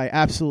Spiller, who I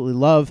absolutely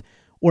love,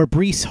 or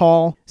Breece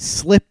Hall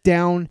slip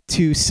down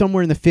to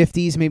somewhere in the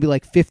 50s, maybe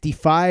like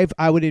 55,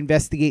 I would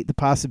investigate the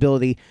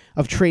possibility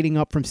of trading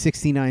up from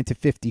 69 to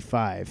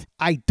 55.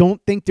 I don't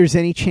think there's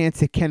any chance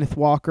that Kenneth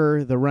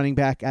Walker, the running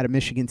back out of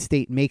Michigan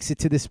State, makes it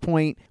to this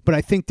point, but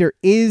I think there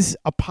is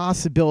a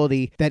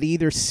possibility that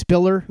either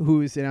Spiller,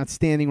 who is an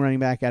outstanding running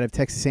back out of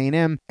Texas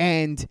A&M,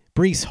 and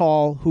Breece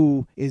Hall,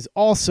 who is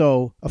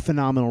also a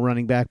phenomenal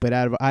running back, but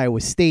out of Iowa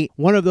State,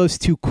 one of those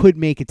two could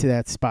make it to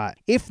that spot.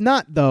 If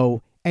not,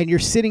 though, and you're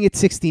sitting at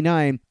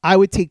 69, I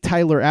would take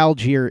Tyler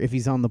Algier if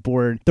he's on the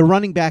board, the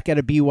running back out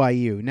of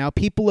BYU. Now,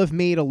 people have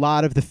made a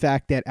lot of the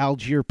fact that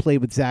Algier played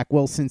with Zach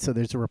Wilson, so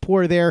there's a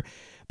rapport there.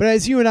 But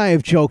as you and I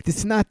have joked,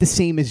 it's not the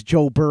same as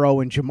Joe Burrow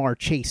and Jamar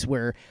Chase,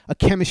 where a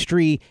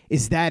chemistry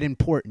is that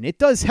important. It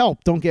does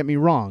help, don't get me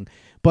wrong.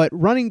 But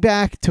running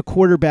back to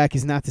quarterback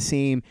is not the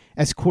same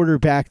as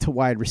quarterback to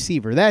wide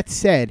receiver. That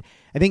said,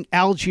 I think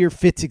Algier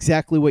fits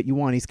exactly what you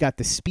want. He's got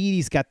the speed,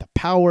 he's got the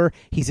power,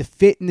 he's a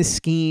fit in the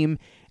scheme,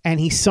 and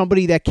he's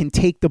somebody that can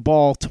take the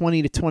ball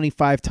 20 to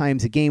 25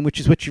 times a game, which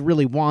is what you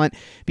really want,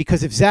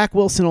 because if Zach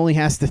Wilson only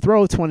has to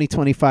throw 20,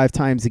 25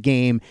 times a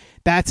game,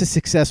 that's a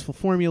successful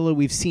formula.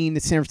 We've seen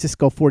the San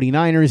Francisco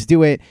 49ers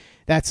do it.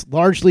 That's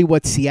largely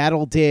what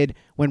Seattle did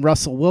when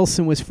Russell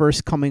Wilson was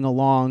first coming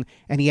along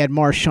and he had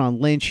Marshawn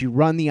Lynch. You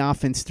run the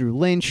offense through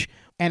Lynch.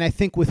 And I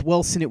think with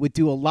Wilson, it would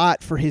do a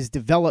lot for his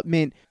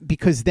development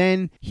because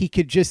then he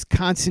could just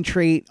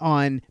concentrate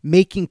on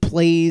making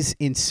plays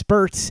in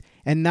spurts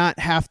and not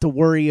have to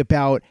worry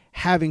about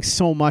having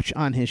so much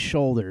on his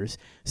shoulders.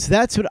 So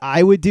that's what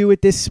I would do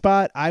at this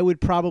spot. I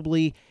would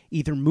probably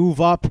either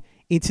move up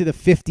into the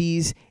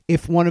 50s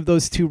if one of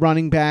those two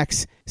running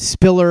backs,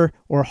 Spiller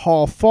or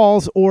Hall,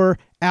 falls, or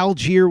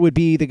Algier would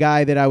be the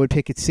guy that I would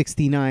pick at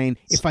 69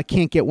 if I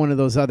can't get one of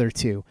those other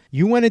two.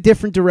 You went a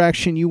different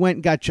direction. You went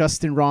and got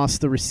Justin Ross,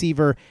 the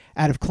receiver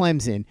out of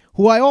Clemson,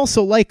 who I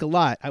also like a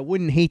lot. I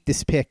wouldn't hate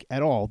this pick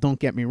at all,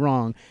 don't get me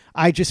wrong.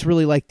 I just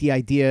really like the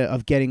idea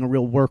of getting a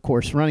real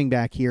workhorse running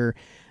back here.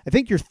 I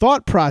think your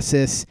thought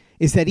process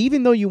is that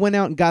even though you went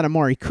out and got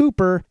Amari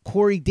Cooper,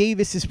 Corey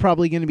Davis is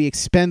probably going to be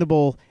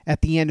expendable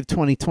at the end of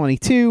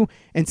 2022,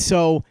 and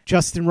so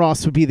Justin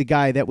Ross would be the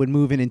guy that would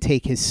move in and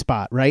take his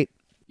spot, right?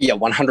 Yeah,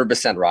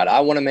 100% right. I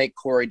want to make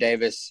Corey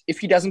Davis, if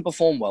he doesn't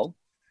perform well,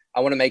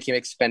 I want to make him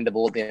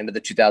expendable at the end of the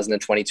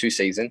 2022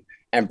 season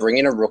and bring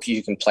in a rookie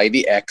who can play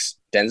the X.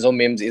 Denzel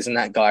Mims isn't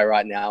that guy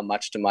right now,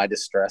 much to my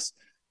distress,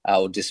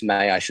 or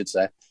dismay, I should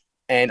say.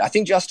 And I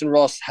think Justin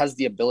Ross has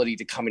the ability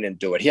to come in and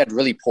do it. He had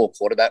really poor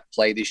quarterback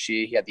play this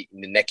year. He had the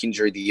neck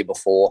injury the year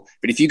before.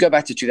 But if you go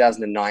back to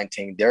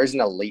 2019, there is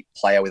an elite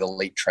player with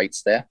elite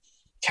traits there.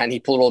 Can he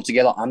pull it all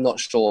together? I'm not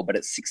sure. But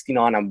at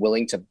 69, I'm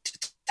willing to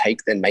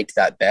make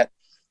that bet.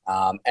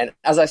 And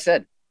as I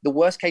said, the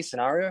worst case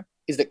scenario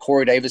is that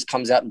Corey Davis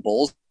comes out and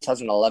balls,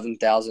 has an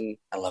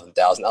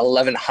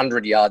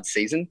 1,100 yard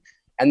season.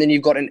 And then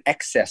you've got an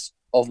excess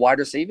of wide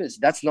receivers.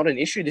 That's not an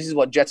issue. This is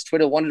what Jets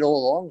Twitter wanted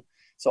all along.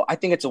 So I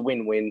think it's a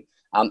win-win.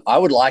 I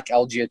would like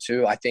Algier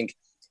too. I think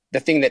the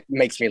thing that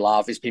makes me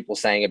laugh is people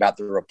saying about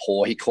the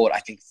rapport. He caught, I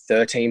think,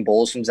 13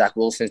 balls from Zach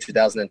Wilson in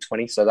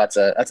 2020. So that's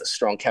a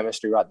strong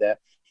chemistry right there.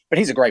 But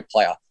he's a great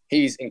player.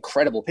 He's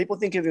incredible. People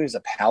think of him as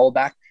a power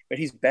back, but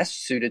he's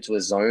best suited to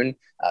a zone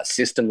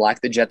system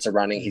like the Jets are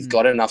running. He's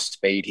got enough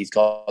speed. He's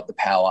got the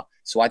power.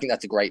 So I think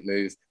that's a great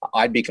move.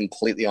 I'd be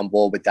completely on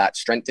board with that,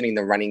 strengthening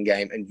the running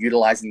game and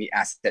utilizing the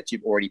assets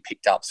you've already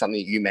picked up, something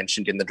you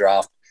mentioned in the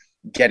draft,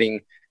 getting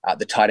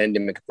the tight end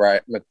in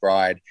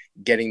McBride,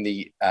 getting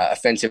the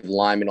offensive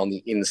lineman on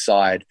the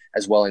inside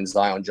as well in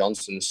Zion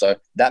Johnson. So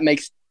that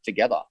makes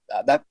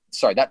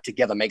that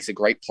together makes a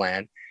great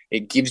plan.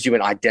 It gives you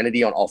an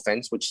identity on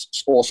offense, which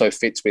also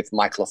fits with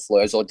Mike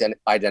LaFleur's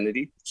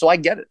identity. So I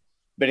get it.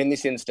 But in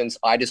this instance,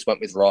 I just went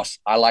with Ross.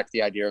 I like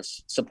the idea of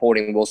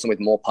supporting Wilson with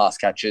more pass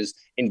catches,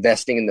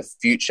 investing in the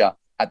future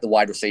at the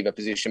wide receiver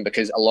position,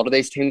 because a lot of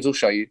these teams will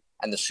show you,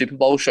 and the Super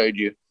Bowl showed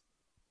you,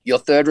 your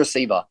third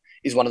receiver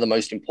is one of the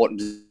most important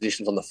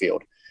positions on the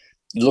field.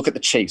 You look at the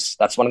Chiefs.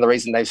 That's one of the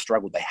reasons they've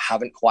struggled. They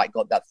haven't quite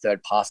got that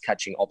third pass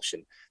catching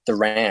option. The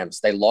Rams,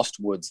 they lost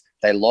Woods.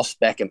 They lost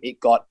Beckham. It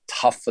got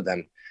tough for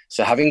them.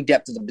 So having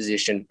depth at the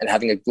position and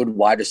having a good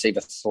wide receiver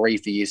 3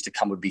 for years to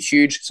come would be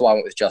huge. So I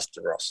went with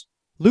Justin Ross.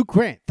 Luke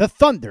Grant, the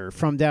Thunder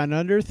from Down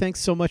Under. Thanks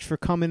so much for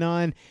coming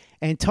on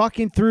and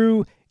talking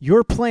through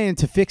your plan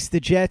to fix the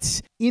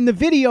Jets. In the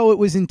video, it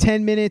was in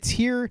 10 minutes.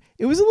 Here,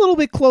 it was a little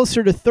bit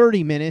closer to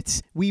 30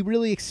 minutes. We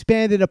really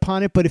expanded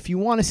upon it, but if you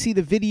want to see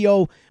the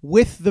video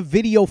with the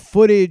video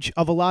footage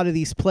of a lot of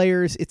these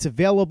players, it's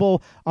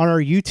available on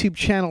our YouTube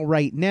channel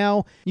right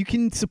now. You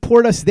can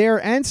support us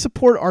there and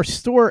support our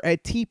store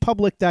at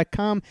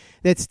teepublic.com.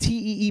 That's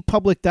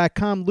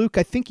teepublic.com. Luke,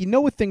 I think you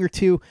know a thing or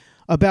two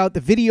about the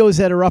videos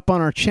that are up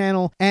on our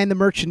channel and the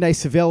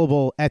merchandise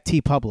available at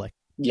TeePublic.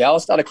 Yeah, I'll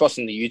start across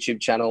on the YouTube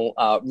channel.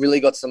 Really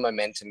got some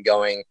momentum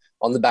going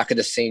on the back of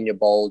the Senior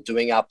Bowl,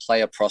 doing our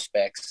player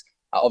prospects.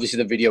 Obviously,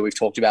 the video we've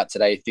talked about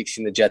today,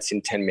 fixing the Jets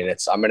in 10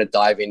 minutes. I'm going to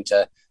dive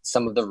into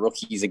some of the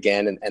rookies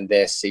again and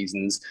their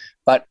seasons.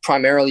 But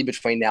primarily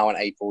between now and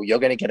April, you're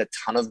going to get a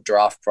ton of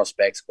draft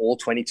prospects, all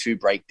 22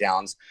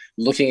 breakdowns,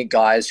 looking at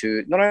guys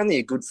who not only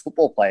are good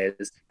football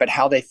players, but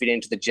how they fit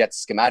into the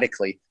Jets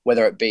schematically,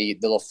 whether it be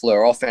the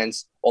LaFleur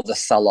offense or the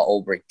Salah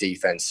Ulbrich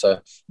defense. So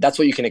that's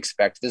what you can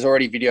expect. There's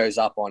already videos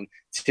up on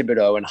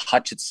Thibodeau and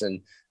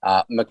Hutchinson,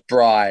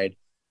 McBride,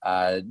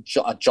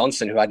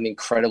 Johnson, who had an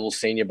incredible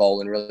Senior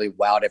Bowl and really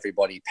wowed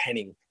everybody,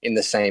 Penning in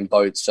the same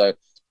boat. So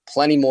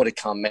plenty more to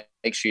come.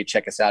 Make sure you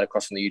check us out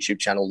across on the YouTube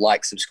channel,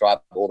 like, subscribe,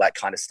 all that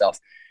kind of stuff.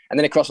 And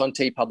then across on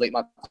TeePublic,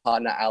 my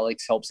partner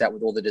Alex helps out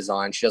with all the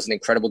design. She does an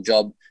incredible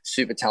job,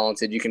 super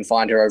talented. You can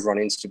find her over on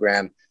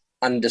Instagram,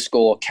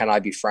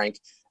 _CanIBeFrank.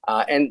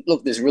 And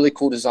look, there's really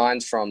cool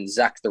designs from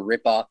Zach the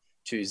Ripper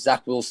to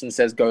Zach Wilson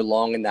says go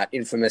long in that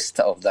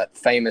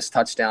famous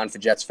touchdown for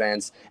Jets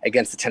fans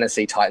against the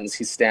Tennessee Titans,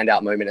 his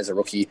standout moment as a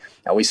rookie.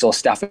 We saw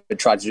Stafford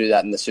try to do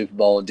that in the Super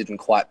Bowl. It didn't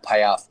quite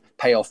pay off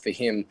for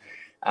him.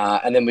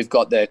 And then we've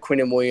got the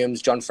Quinnen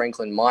Williams, John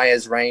Franklin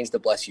Myers range, the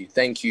Bless You,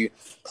 Thank You,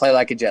 Play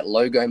Like a Jet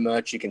logo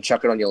merch. You can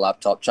chuck it on your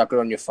laptop, chuck it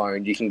on your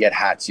phone. You can get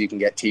hats, you can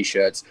get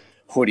T-shirts,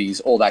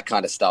 hoodies, all that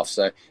kind of stuff.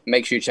 So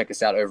make sure you check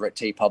us out over at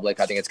TeePublic.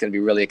 I think it's going to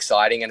be really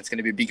exciting, and it's going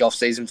to be a big off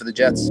season for the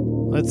Jets.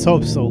 Let's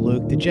hope so,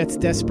 Luke. The Jets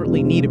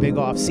desperately need a big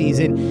off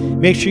season.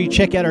 Make sure you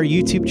check out our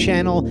YouTube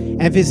channel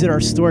and visit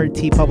our store at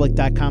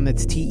teepublic.com.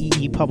 That's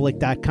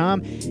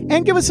teepublic.com.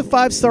 And give us a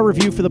 5-star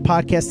review for the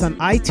podcast on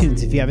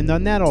iTunes if you haven't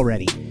done that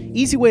already.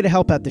 Easy way to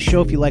help out the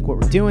show if you like what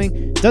we're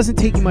doing. Doesn't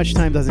take you much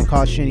time, doesn't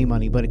cost you any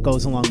money, but it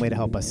goes a long way to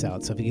help us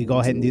out. So if you could go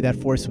ahead and do that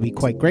for us, we'll be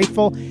quite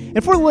grateful.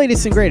 And for the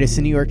latest and greatest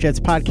in New York Jets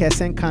podcasts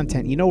and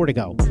content, you know where to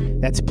go.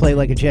 That's Play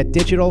Like a Jet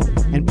Digital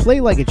and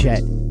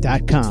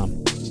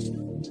PlayLikeAJet.com.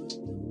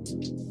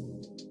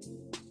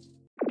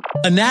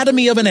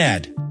 Anatomy of an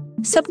ad.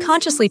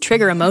 Subconsciously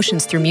trigger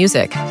emotions through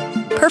music.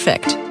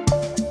 Perfect.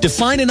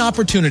 Define an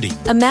opportunity.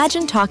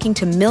 Imagine talking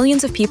to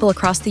millions of people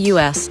across the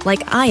U.S.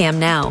 like I am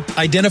now.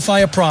 Identify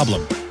a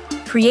problem.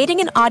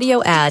 Creating an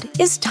audio ad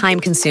is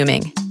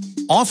time-consuming.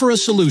 Offer a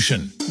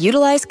solution.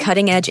 Utilize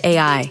cutting-edge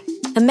AI.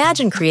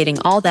 Imagine creating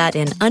all that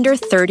in under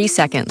 30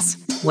 seconds.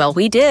 Well,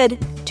 we did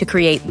to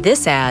create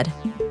this ad.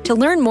 To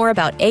learn more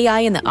about AI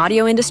in the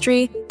audio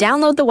industry,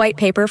 download the white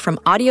paper from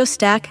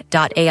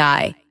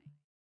audiostack.ai.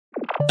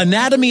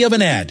 Anatomy of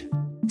an ad.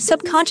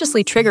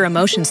 Subconsciously trigger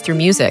emotions through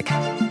music.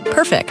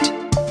 Perfect.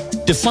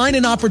 Define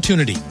an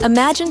opportunity.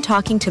 Imagine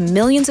talking to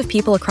millions of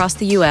people across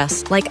the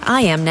U.S. like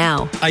I am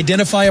now.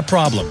 Identify a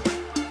problem.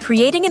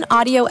 Creating an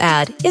audio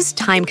ad is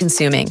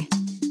time-consuming.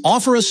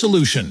 Offer a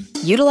solution.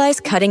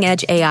 Utilize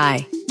cutting-edge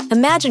AI.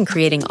 Imagine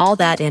creating all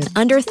that in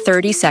under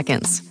 30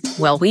 seconds.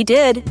 Well, we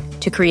did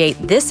to create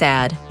this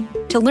ad.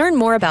 To learn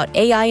more about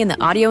AI in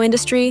the audio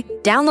industry,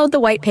 download the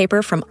white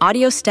paper from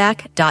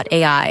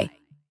audiostack.ai.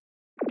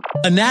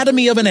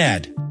 Anatomy of an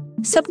ad.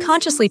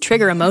 Subconsciously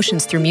trigger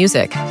emotions through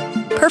music.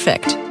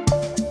 Perfect.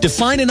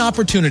 Define an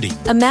opportunity.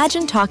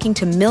 Imagine talking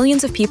to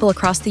millions of people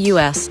across the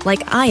U.S.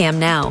 like I am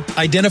now.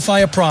 Identify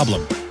a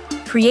problem.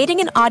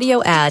 Creating an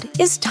audio ad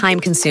is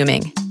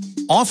time-consuming.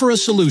 Offer a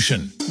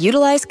solution.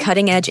 Utilize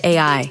cutting-edge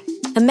AI.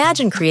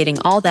 Imagine creating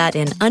all that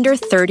in under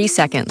 30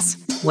 seconds.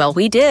 Well,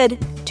 we did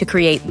to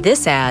create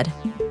this ad.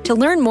 To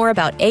learn more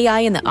about AI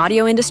in the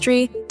audio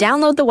industry,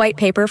 download the white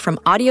paper from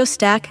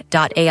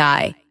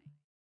audiostack.ai.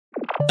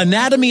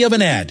 Anatomy of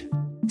an ad.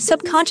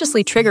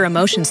 Subconsciously trigger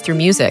emotions through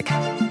music.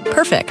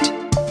 Perfect.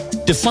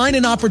 Define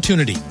an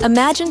opportunity.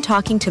 Imagine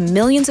talking to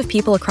millions of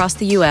people across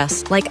the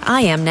U.S. like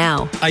I am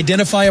now.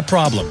 Identify a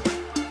problem.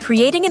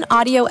 Creating an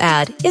audio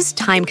ad is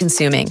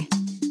time-consuming.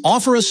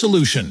 Offer a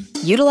solution.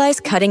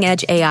 Utilize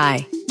cutting-edge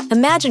AI.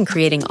 Imagine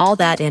creating all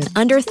that in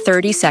under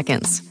 30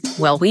 seconds.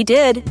 Well, we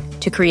did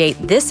to create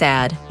this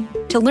ad.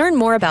 To learn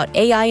more about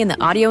AI in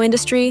the audio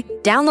industry,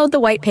 download the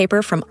white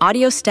paper from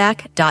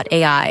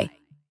audiostack.ai.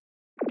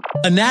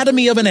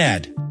 Anatomy of an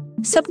ad.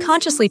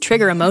 Subconsciously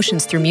trigger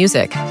emotions through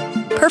music.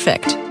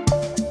 Perfect.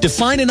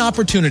 Define an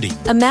opportunity.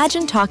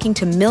 Imagine talking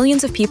to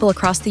millions of people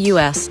across the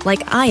U.S.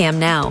 like I am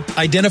now.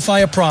 Identify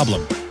a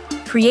problem.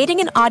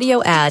 Creating an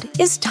audio ad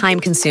is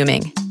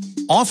time-consuming.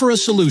 Offer a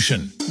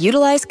solution.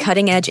 Utilize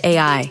cutting-edge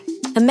AI.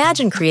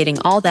 Imagine creating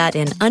all that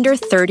in under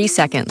 30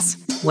 seconds.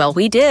 Well,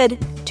 we did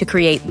to to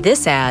create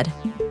this ad.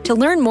 To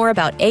learn more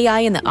about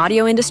AI in the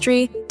audio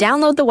industry,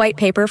 download the white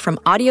paper from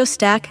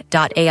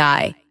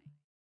audiostack.ai.